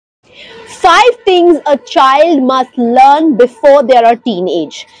5 things a child must learn before they are a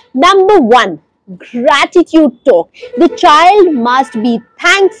teenage. Number 1, gratitude talk. The child must be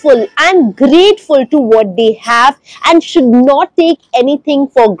thankful and grateful to what they have and should not take anything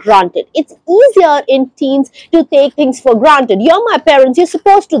for granted. It's easier in teens to take things for granted. You're my parents, you're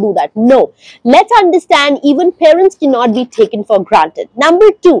supposed to do that. No. Let's understand even parents cannot be taken for granted.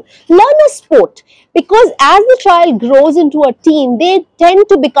 Number 2, learn a sport. Because as the child grows into a teen, they tend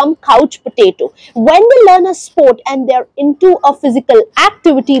to become couch potato. When they learn a sport and they're into a physical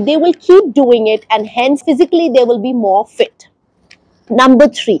activity, they will keep doing it and hence physically they will be more fit. Number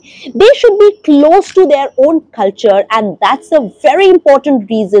 3, they should be close to their own culture, and that's a very important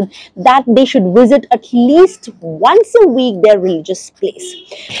reason that they should visit at least once a week their religious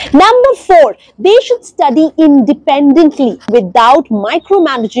place. Number 4, they should study independently without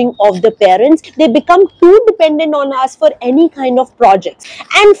micromanaging of the parents. They become too dependent on us for any kind of projects.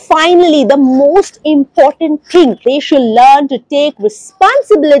 And finally, the most important thing, they should learn to take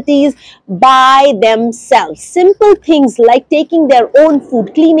responsibilities by themselves. Simple things like taking their own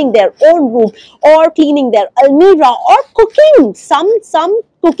food, cleaning their own room, or cleaning their almirah, or cooking some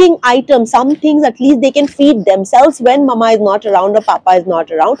cooking items, some things at least they can feed themselves when mama is not around or papa is not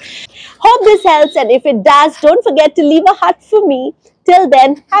around. Hope this helps, and if it does, don't forget to leave a heart for me. Till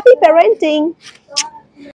then, happy parenting.